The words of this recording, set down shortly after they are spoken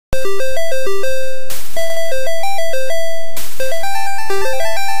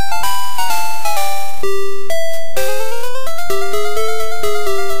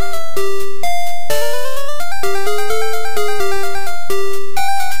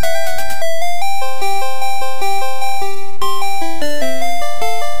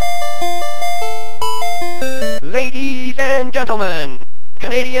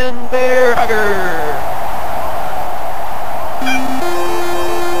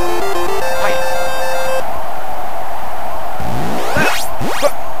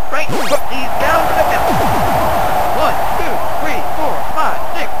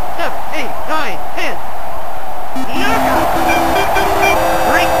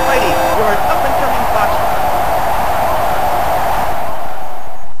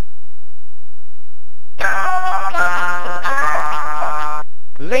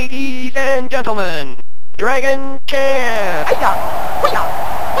gentlemen, Dragon Chance! Hi-ya! Hi-ya!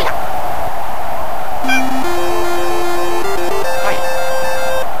 Hi-ya! Hi.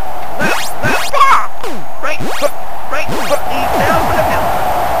 Left, right foot, knees down for the count.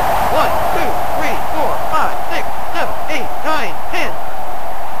 1, 2, 3, 4, 5, 6, 7, 8, 9, 10.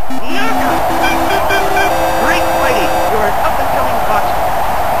 Knockout! Great fighting! You're an up-and-coming boxer.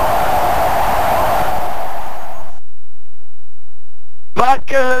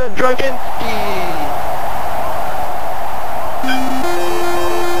 Vodka Drunken Steed.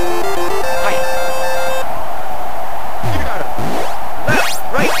 Hi. You got it. Left,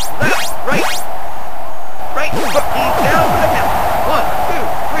 right, right foot, knees down for the count. 1, 2,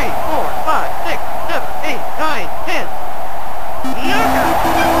 3, 4, 5, 6, 7, 8, 9, 10. Knockout!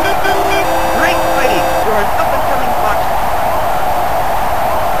 Great fighting! You're an up-and-coming boxer.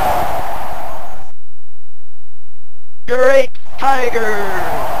 Great Tiger!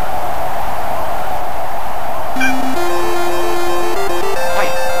 Hi.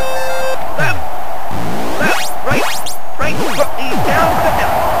 Left, right foot, knees down for the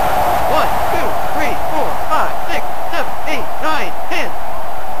count. 1, 2, 3, 4, 5, 6, 7, 8, 9, 10.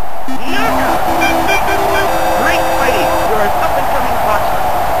 Knockout! Great fighting! You're an up-and-coming boxer.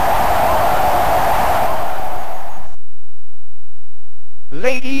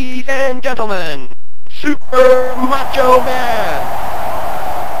 Ladies and gentlemen, Super Macho Man!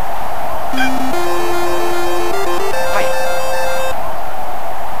 Hi.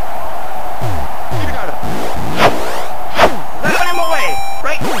 You got it. Let him away!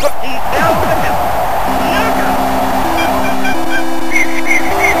 Right foot, knees down for the count. Knockout!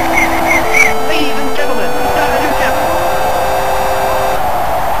 Ladies and gentlemen, we've got a new champion.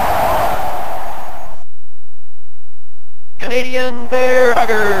 Canadian Bear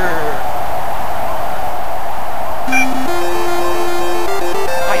Hugger!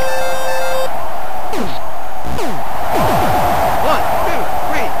 Hi. 1, 2,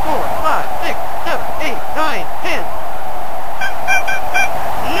 3, 4, 5, 6, 7, 8, 9, 10.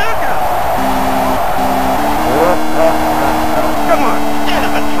 Knockout! Come on, stand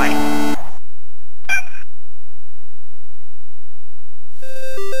up and fight!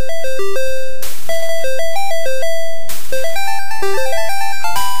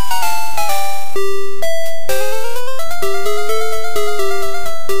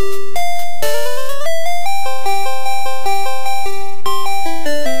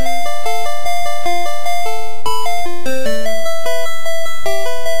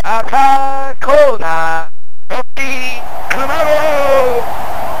 Cola, Rocky, Camaro!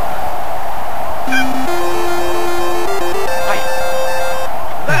 Hi.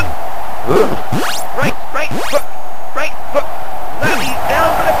 Left. Right foot, left, knees down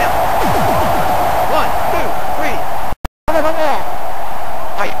for the count. 1, 2, 3.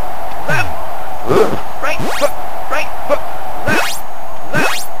 Hi. Left. Right foot, left, right,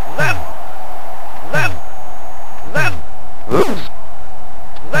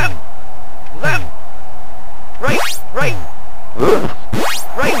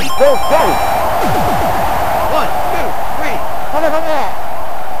 go! 1, 2, 3.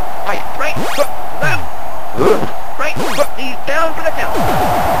 Hi, right foot, left, knees down for the count.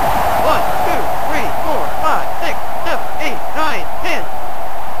 1, 2, 3, 4, 5, 6, 7, 8, 9, 10.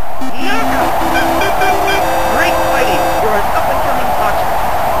 Knockout! Great fighting! You're an up-and-coming boxer.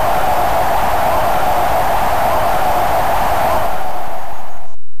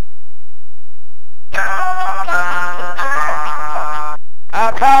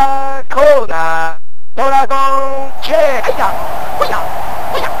 Cola, Dragon Chance! Hi-ya! Hi-ya!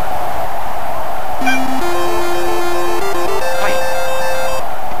 Hi-ya! Hi.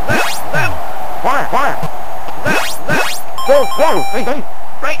 Left. Fire! Left. Go! Hey!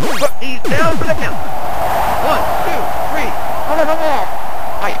 Right foot, knees down for the count. 1, 2, 3.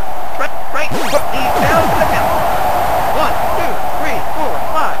 Hi. Right foot, knees down for the count. 1, 2, 3, 4,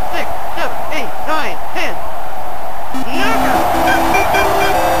 5, 6, 7, 8, 9, 10. Knockout!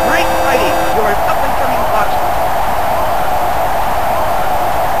 Great fighting! You're an up-and-coming boxer.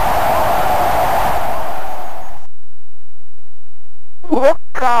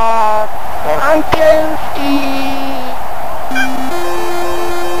 Vodka Drunken Steed.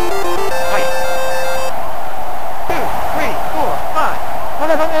 Hi. 2, 3, 4, 5.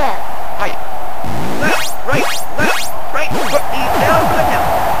 Hi. Left, right foot, knees down for the count.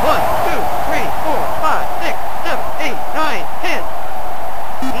 1, 2, 3, 4, 5, 6, 7, 8, 9, 10.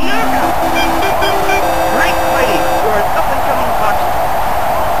 Knockout! Great fighting! You're an up-and-coming boxer.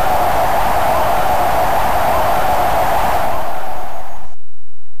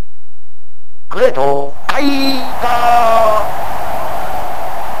 Little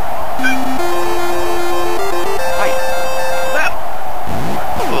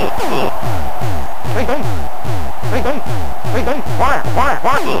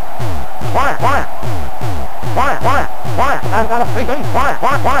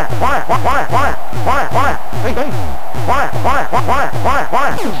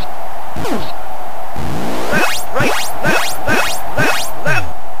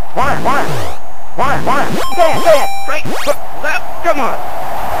Right foot left, come on.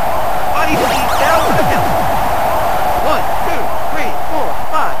 Body squeeze down to the count. 1, 2, 3, 4,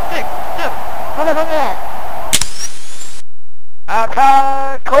 5, 6, 7.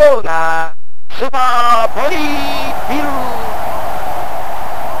赤コーナー、スーパーボディビル。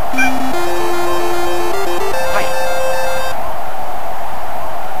はい。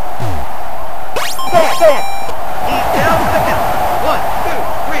Knees down to the count. 1, 2,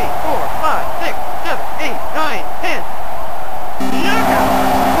 3, 4, 5, 6, 7, 8, 9, 10. Knockout.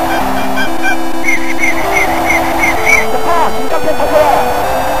 The pass is up in the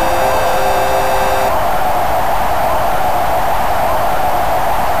wall.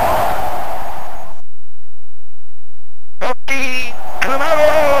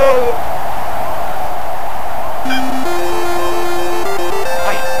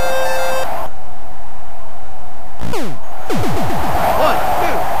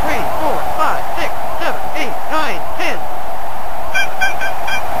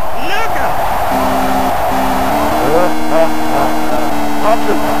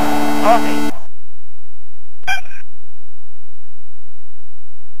 Awesome.